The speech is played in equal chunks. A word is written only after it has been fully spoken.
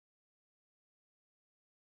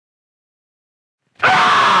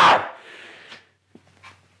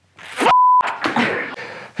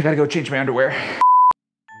I gotta go change my underwear.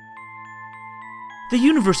 The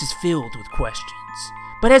universe is filled with questions,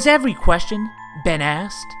 but has every question been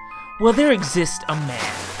asked? Well, there exists a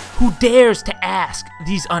man who dares to ask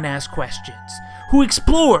these unasked questions, who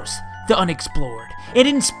explores the unexplored and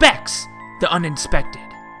inspects the uninspected.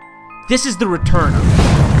 This is the return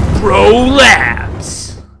of Bro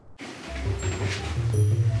Labs.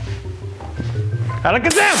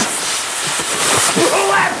 Alakazam! Bro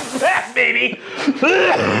Labs is back, baby!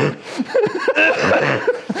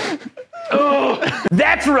 Oh,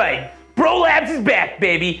 that's right. Bro Labs is back,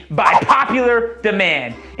 baby, by popular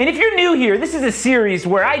demand. And if you're new here, this is a series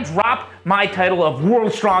where I drop my title of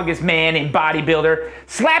World's Strongest Man in Bodybuilder,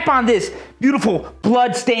 slap on this beautiful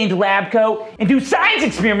blood-stained lab coat, and do science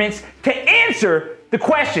experiments to answer the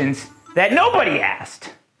questions that nobody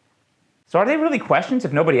asked. So are they really questions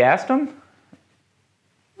if nobody asked them?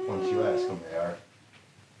 Once you ask them, they are.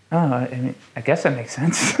 Oh, I mean, I guess that makes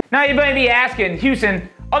sense. Now you might be asking, Houston,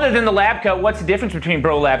 other than the lab coat, what's the difference between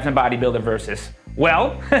Bro Labs and Bodybuilder versus?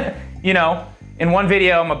 Well, you know, in one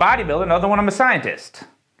video I'm a bodybuilder, another one I'm a scientist.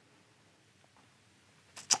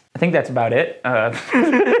 I think that's about it. But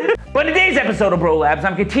in today's episode of Bro Labs,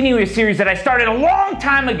 I'm continuing a series that I started a long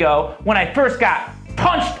time ago when I first got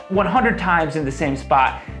punched 100 times in the same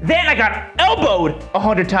spot. Then I got elbowed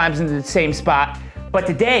 100 times in the same spot. But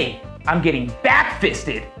today, I'm getting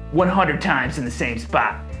backfisted 100 times in the same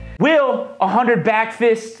spot. Will 100 back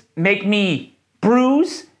fists make me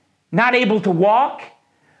bruise, not able to walk?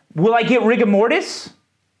 Will I get rigor mortis?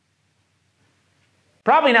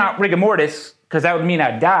 Probably not rigor mortis, because that would mean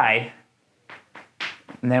I'd die.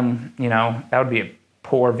 And then, you know, that would be a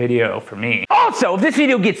poor video for me. Also, if this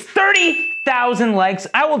video gets 30,000 likes,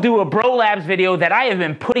 I will do a Bro Labs video that I have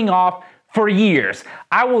been putting off for years.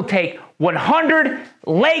 I will take 100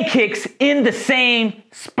 leg kicks in the same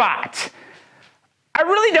spot. I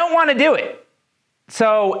really don't want to do it.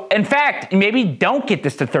 So, in fact, maybe don't get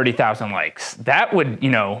this to 30,000 likes. That would, you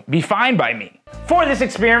know, be fine by me. For this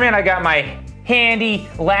experiment, I got my handy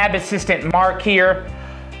lab assistant Mark here.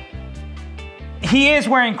 He is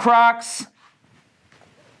wearing Crocs,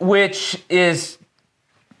 which is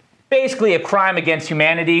basically a crime against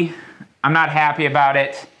humanity. I'm not happy about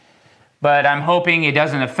it, but I'm hoping it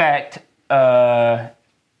doesn't affect the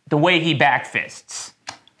way he backfists.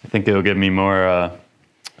 I think it'll give me more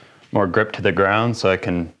grip to the ground so I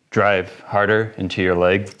can drive harder into your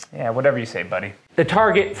leg. Yeah, whatever you say, buddy. The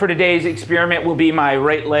target for today's experiment will be my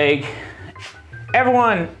right leg.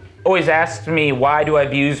 Everyone always asks me, why do I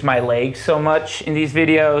abuse my leg so much in these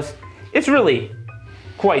videos? It's really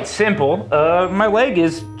quite simple. My leg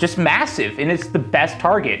is just massive, and it's the best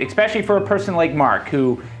target, especially for a person like Mark,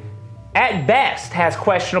 who at best has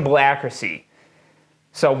questionable accuracy.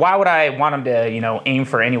 So why would I want him to, you know, aim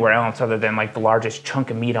for anywhere else other than like the largest chunk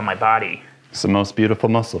of meat on my body? It's the most beautiful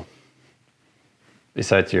muscle.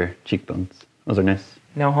 Besides your cheekbones. Those are nice.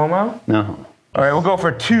 No homo? No homo. All right, we'll go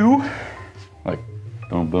for 2. Like,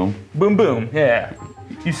 boom, boom. Boom, boom, yeah.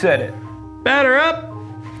 You said it. Batter up!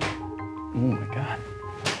 Oh my God.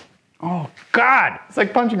 Oh, God. It's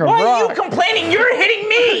like punching a Why rock. are you complaining? You're hitting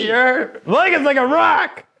me! Your leg is like a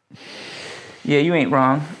rock! Yeah, you ain't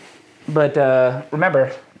wrong. But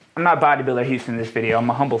remember, I'm not bodybuilder Houston in this video. I'm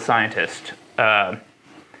a humble scientist that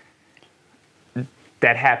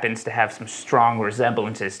happens to have some strong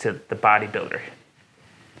resemblances to the bodybuilder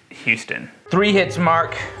Houston. 3 hits,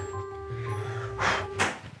 Mark.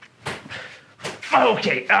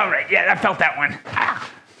 Okay, all right, yeah, I felt that one.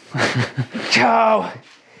 Oh,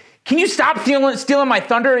 can you stop stealing my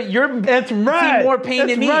thunder? You're feeling more pain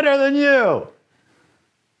than me. It's redder than you.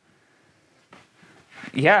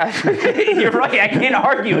 Yeah, you're right. I can't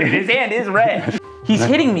argue it. His hand is red. He's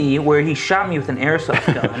hitting me where he shot me with an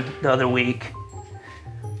airsoft gun the other week,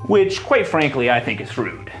 which, quite frankly, I think is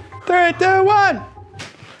rude. 3, 2, 1.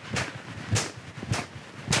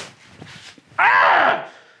 Ah!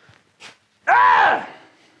 Ah!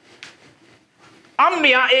 I'm gonna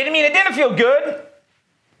be honest. I mean, it didn't feel good,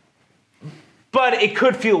 but it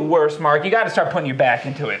could feel worse, Mark. You got to start putting your back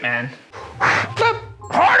into it, man.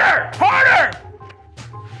 Harder! Harder!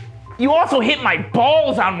 You also hit my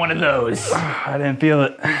balls on one of those. I didn't feel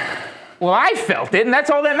it. Well, I felt it, and that's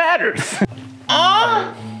all that matters.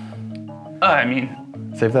 I mean...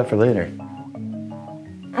 Save that for later.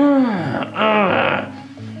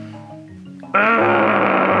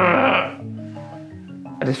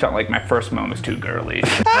 I just felt like my first moan was too girly.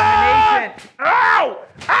 Ow! Ow!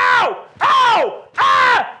 Ow!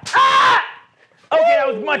 Ah! Ah! Okay, that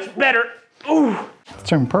was much better. Ooh. It's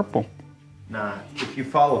turned purple. Nah, if you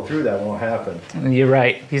follow through, that won't happen. You're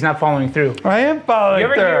right. He's not following through. I am following You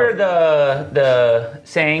ever through. hear the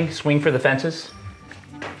saying, swing for the fences?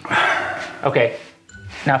 Okay,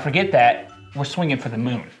 now forget that. We're swinging for the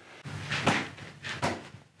moon.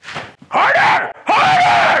 Harder!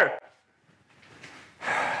 Harder!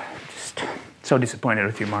 Just so disappointed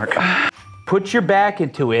with you, Mark. Put your back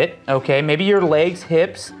into it, okay? Maybe your legs,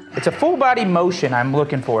 hips. It's a full body motion I'm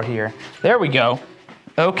looking for here. There we go.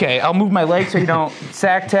 Okay, I'll move my legs so you don't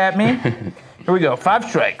sack tap me. Here we go, 5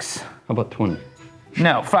 strikes. How about 20?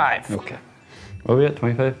 No, 5. Okay. What are we at,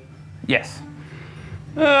 25? Yes.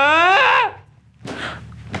 Harder!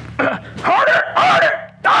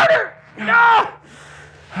 Harder! Harder! No!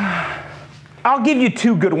 I'll give you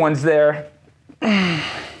 2 good ones there.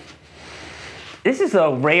 This is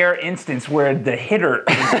a rare instance where the hitter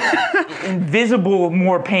is in visible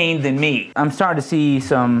more pain than me. I'm starting to see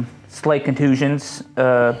some slight contusions,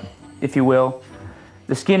 if you will.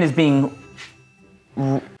 The skin is being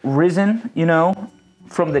risen, you know,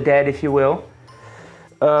 from the dead, if you will.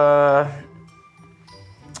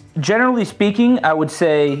 Generally speaking, I would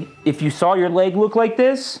say if you saw your leg look like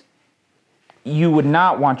this, you would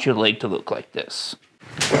not want your leg to look like this.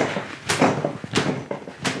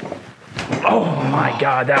 Oh my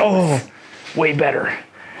God, that was way better.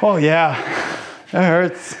 Oh yeah, that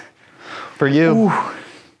hurts. For you. Ooh.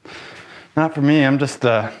 Not for me, I'm just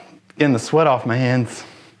getting the sweat off my hands.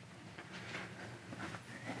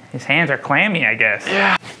 His hands are clammy, I guess.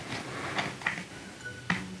 Yeah.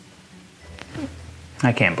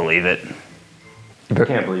 I can't believe it. I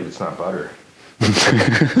can't believe it's not butter.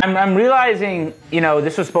 I'm realizing, you know,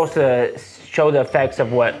 this was supposed to show the effects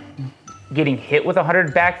of what getting hit with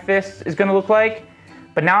 100 back fists is gonna look like,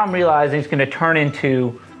 but now I'm realizing it's gonna turn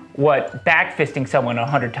into what backfisting someone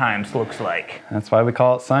 100 times looks like. That's why we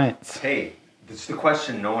call it science. Hey, this is the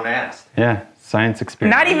question no one asked. Yeah, science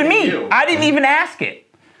experiment. Not even me. You. I didn't even ask it.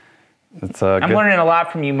 It's I'm learning a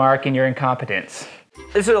lot from you, Mark, and your incompetence.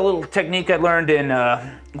 This is a little technique I learned in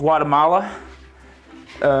Guatemala.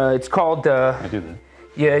 It's called, I do that.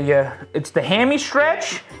 yeah, it's the hammy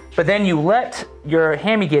stretch, but then you let your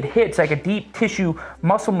hammy get hit. It's like a deep tissue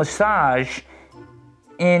muscle massage,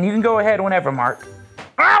 and you can go ahead whenever, Mark.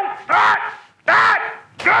 Ow! Ah! Ah!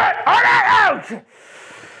 Ah! Ouch!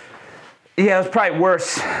 Yeah, it was probably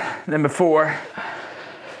worse than before.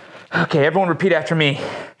 Okay, everyone repeat after me.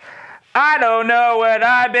 I don't know what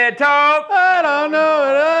I've been told. I don't know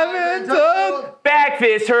what I've been told. Back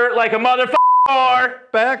fist hurt like a motherfucker.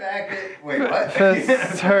 Wait, what?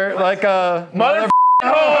 Fists hurt like a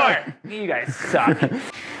Motherfucker. You guys suck.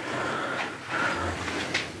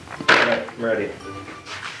 Right, ready.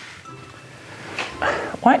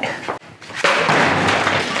 What?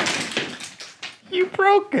 You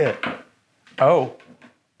broke it. Oh.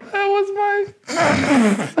 That was my...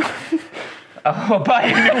 I'll buy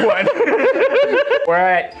a new one. We're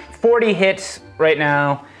at 40 hits right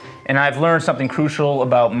now, and I've learned something crucial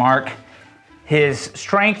about Mark. His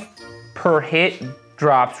strength per hit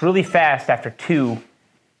drops really fast after 2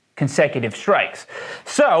 consecutive strikes.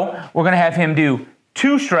 So we're gonna have him do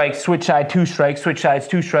 2 strikes, switch side, 2 strikes, switch sides,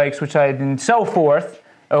 2 strikes, switch side, and so forth,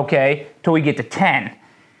 okay, till we get to 10.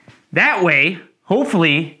 That way,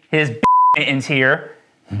 hopefully, his mittens here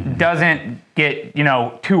doesn't get, you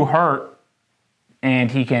know, too hurt, and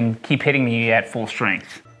he can keep hitting me at full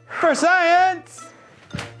strength. For science!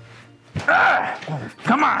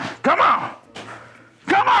 Come on, come on!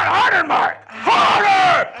 Come on, harder, Mark!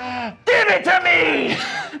 Harder! Give it to me!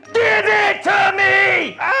 Give it to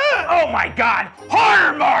me! Oh my God!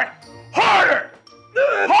 Harder, Mark! Harder!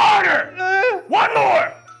 Harder! One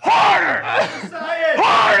more! Harder!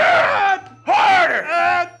 Harder! Harder!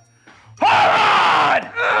 Hold on!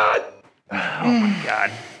 Oh my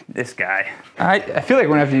God, this guy. I feel like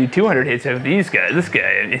we're gonna have to do 200 hits of these guys. This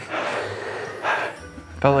guy. I mean.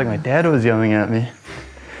 Felt like my dad was yelling at me.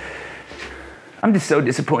 I'm just so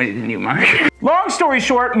disappointed in you, Mark. Long story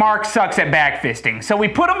short, Mark sucks at backfisting. So we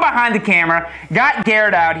put him behind the camera, got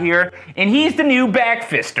Garrett out here, and he's the new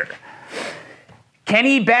backfister. Can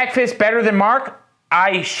he backfist better than Mark?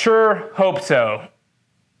 I sure hope so.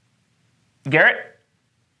 Garrett?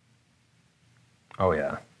 Oh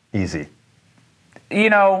yeah, easy. You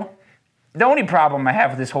know, the only problem I have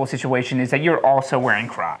with this whole situation is that you're also wearing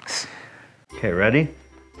Crocs. Okay, ready?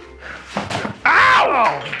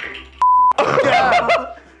 Ow!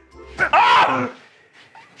 Oh!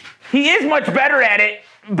 He is much better at it,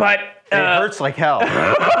 but It hurts like hell.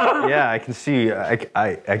 Yeah, I can see. I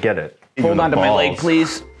get it. hold on to my leg,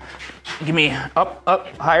 please. Give me up,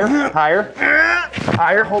 higher, higher,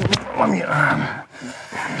 higher. Hold. Let me. Yeah,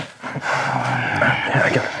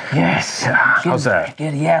 I got it. Yes. How's that?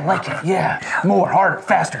 Good, yeah, I like it. Yeah, more, harder,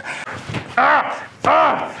 faster.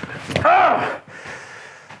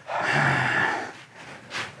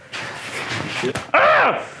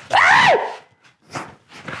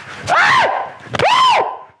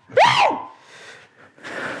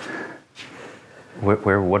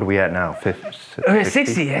 What are we at now? 50,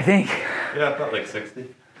 60, I think. Yeah, I felt like 60.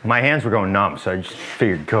 My hands were going numb, so I just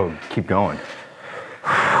figured keep going.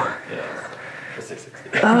 Yeah, 60.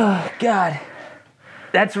 Oh, God.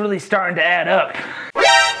 That's really starting to add up.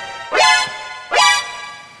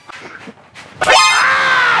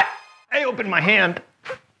 I opened my hand.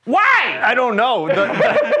 Why? I don't know.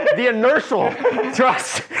 The inertial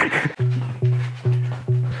thrust.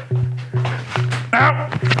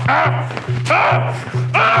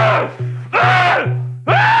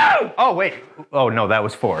 Oh, wait. Oh, no, that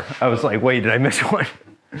was 4. I was like, wait, did I miss one?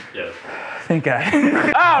 Yeah. Thank God.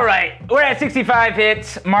 All right, we're at 65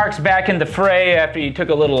 hits. Mark's back in the fray after you took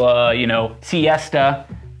a little, siesta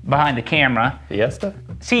behind the camera. Fiesta?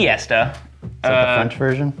 Siesta. Is that the French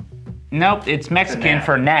version? Nope, it's Mexican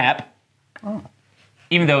for nap. Oh.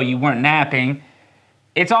 Even though you weren't napping.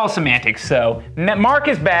 It's all semantics, so Mark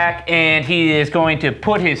is back and he is going to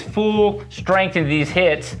put his full strength into these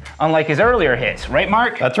hits, unlike his earlier hits. Right,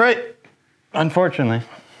 Mark? That's right. Unfortunately.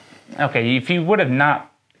 Okay, if you would have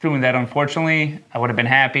not thrown that unfortunately, I would have been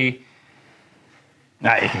happy.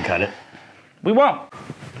 Nah, you can cut it. We won't.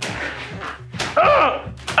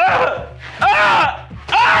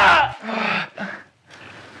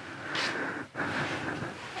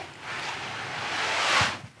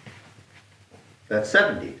 That's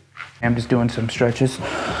 70. I'm just doing some stretches.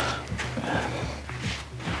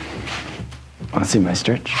 Want to see my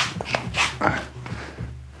stretch?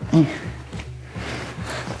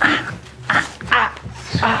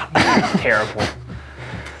 Terrible.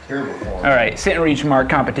 Terrible form. All right, sit and reach Mark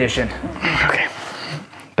competition. Okay.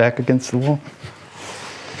 Back against the wall.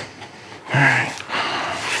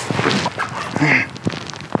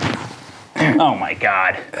 Oh my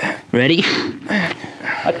God. Ready?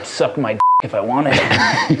 I could suck my if I wanted.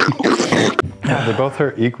 They both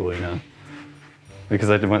hurt equally now. Because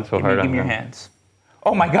I went so hard on Give me your them. hands.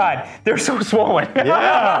 Oh my God, they're so swollen.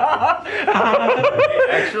 Yeah.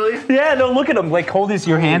 Actually? Yeah, no, look at them. Like, hold this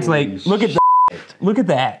your hands. Like, look at look at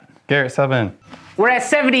that. Garrett, sub in. We're at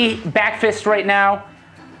 70 back fists right now.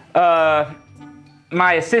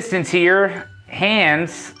 My assistants here,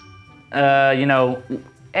 hands, and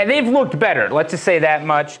they've looked better. Let's just say that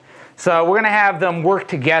much. So we're gonna have them work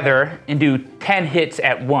together and do 10 hits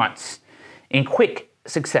at once in quick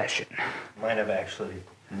succession. Mine have actually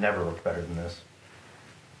never looked better than this.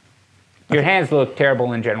 Your hands look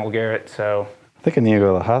terrible in general, Garrett, so. I think I need to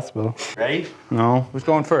go to the hospital. Ready? No. Who's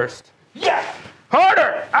going first? Yeah!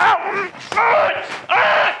 Harder! Oh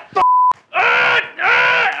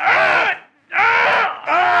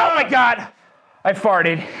my God! I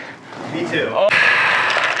farted. Me too.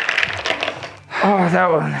 Oh, that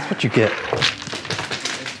one. That's what you get.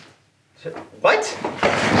 What?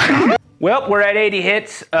 Well, we're at 80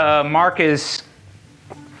 hits. Mark is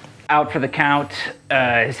out for the count.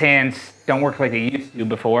 His hands don't work like they used to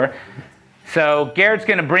before. So Garrett's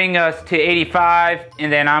gonna bring us to 85,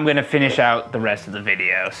 and then I'm gonna finish out the rest of the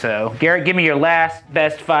video. So Garrett, give me your last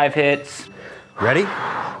best 5 hits. Ready?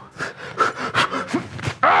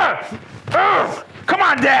 Come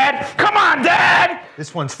on, Dad! Come on, Dad!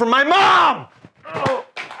 This one's for my mom!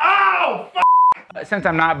 Since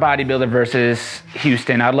I'm not bodybuilder versus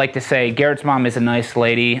Houston, I'd like to say Garrett's mom is a nice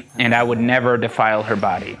lady, and I would never defile her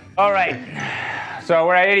body. All right, so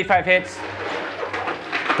we're at 85 hits.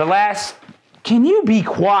 The last, can you be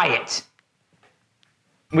quiet?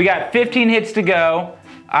 We got 15 hits to go.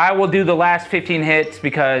 I will do the last 15 hits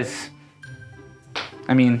because,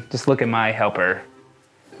 I mean, just look at my helper.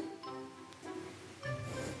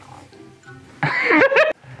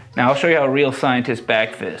 Now I'll show you how a real scientist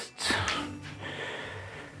backfists.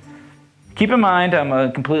 Keep in mind, I'm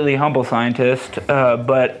a completely humble scientist,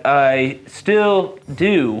 but I still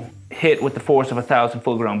do hit with the force of 1,000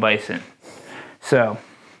 full-grown bison. So.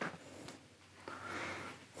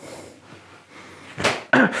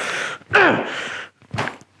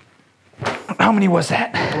 How many was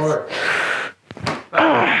that? 4.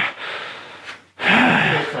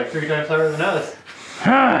 It's like 3 times harder than us.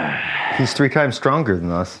 He's 3 times stronger than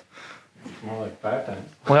us. More like 5 times.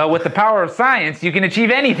 Well, with the power of science, you can achieve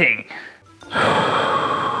anything.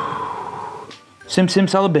 Sim sim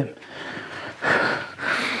salabim.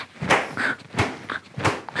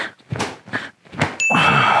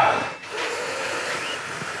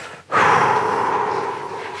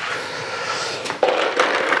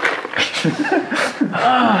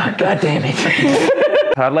 God damn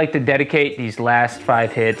it. I'd like to dedicate these last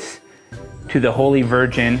 5 hits to the Holy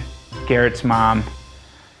Virgin, Garrett's mom.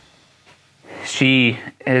 She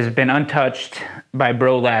has been untouched by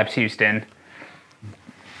Bro Labs Houston.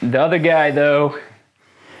 The other guy, though,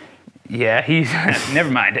 yeah, he's, never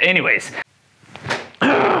mind. Anyways.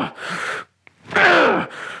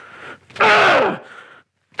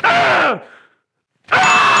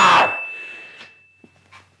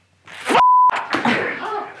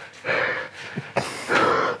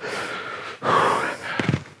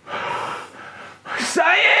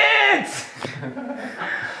 Science!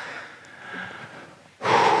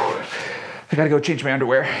 I gotta go change my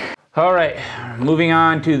underwear. All right, moving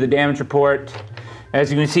on to the damage report. As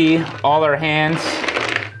you can see, all our hands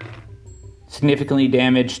significantly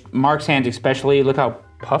damaged. Mark's hands especially, look how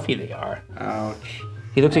puffy they are. Ouch.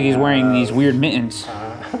 He looks like he's wearing these weird mittens.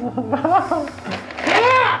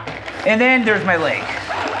 And then there's my leg.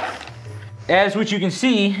 As which you can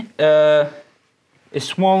see, is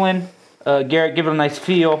swollen. Garrett, give it a nice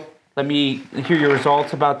feel. Let me hear your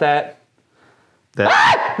results about that.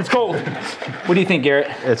 It's cold. What do you think,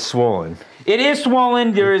 Garrett? It's swollen. It is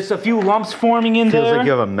swollen. There's a few lumps forming in there. Feels like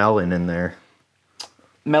you have a melon in there.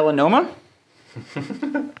 Melanoma?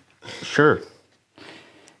 Sure.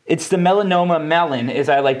 It's the melanoma melon, as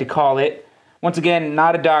I like to call it. Once again,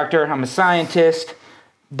 not a doctor. I'm a scientist.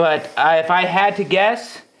 But if I had to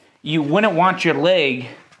guess, you wouldn't want your leg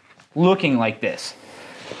looking like this.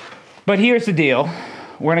 But here's the deal.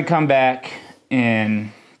 We're going to come back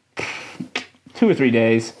in 2 or 3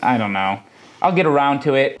 days. I don't know. I'll get around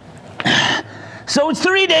to it. So it's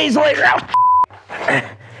 3 days later.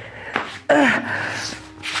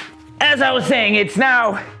 As I was saying, it's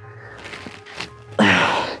now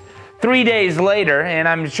 3 days later, and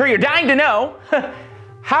I'm sure you're dying to know,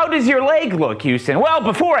 how does your leg look, Houston? Well,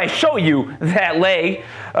 before I show you that leg,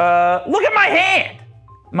 look at my hand.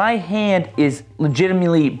 My hand is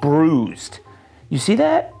legitimately bruised. You see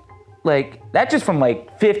that? Like, that's just from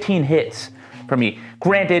like 15 hits for me.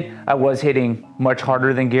 Granted, I was hitting much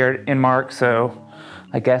harder than Garrett and Mark, so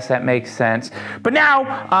I guess that makes sense. But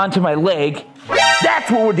now, onto my leg. That's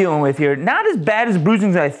what we're dealing with here. Not as bad as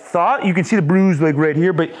bruising as I thought. You can see the bruise like right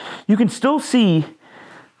here, but you can still see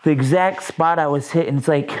the exact spot I was hitting. It's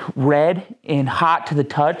like red and hot to the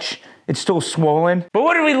touch. It's still swollen. But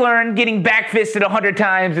what did we learn getting backfisted 100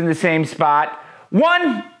 times in the same spot?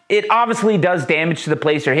 One, it obviously does damage to the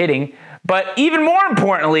place you're hitting, but even more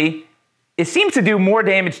importantly, it seems to do more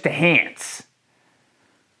damage to hands.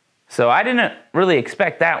 So I didn't really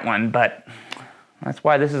expect that one, but that's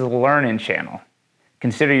why this is a learning channel.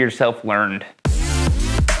 Consider yourself learned.